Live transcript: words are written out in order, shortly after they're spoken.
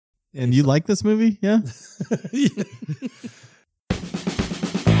And you like this movie? Yeah?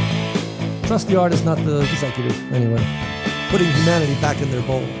 Trust the artist, not the executive. Anyway, putting humanity back in their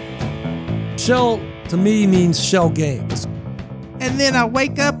bowl. Shell, to me, means shell games. And then I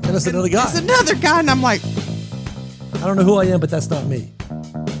wake up. And it's another guy. It's another guy, and I'm like, I don't know who I am, but that's not me.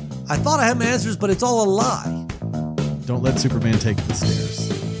 I thought I had my answers, but it's all a lie. Don't let Superman take the stairs.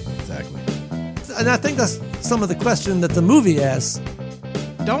 Exactly. And I think that's some of the question that the movie asks.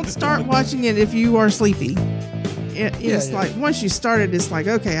 don't start watching it if you are sleepy. It's like, once you start it, it's like,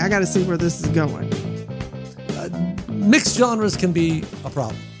 okay, I got to see where this is going. Mixed genres can be a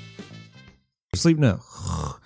problem. Sleep now.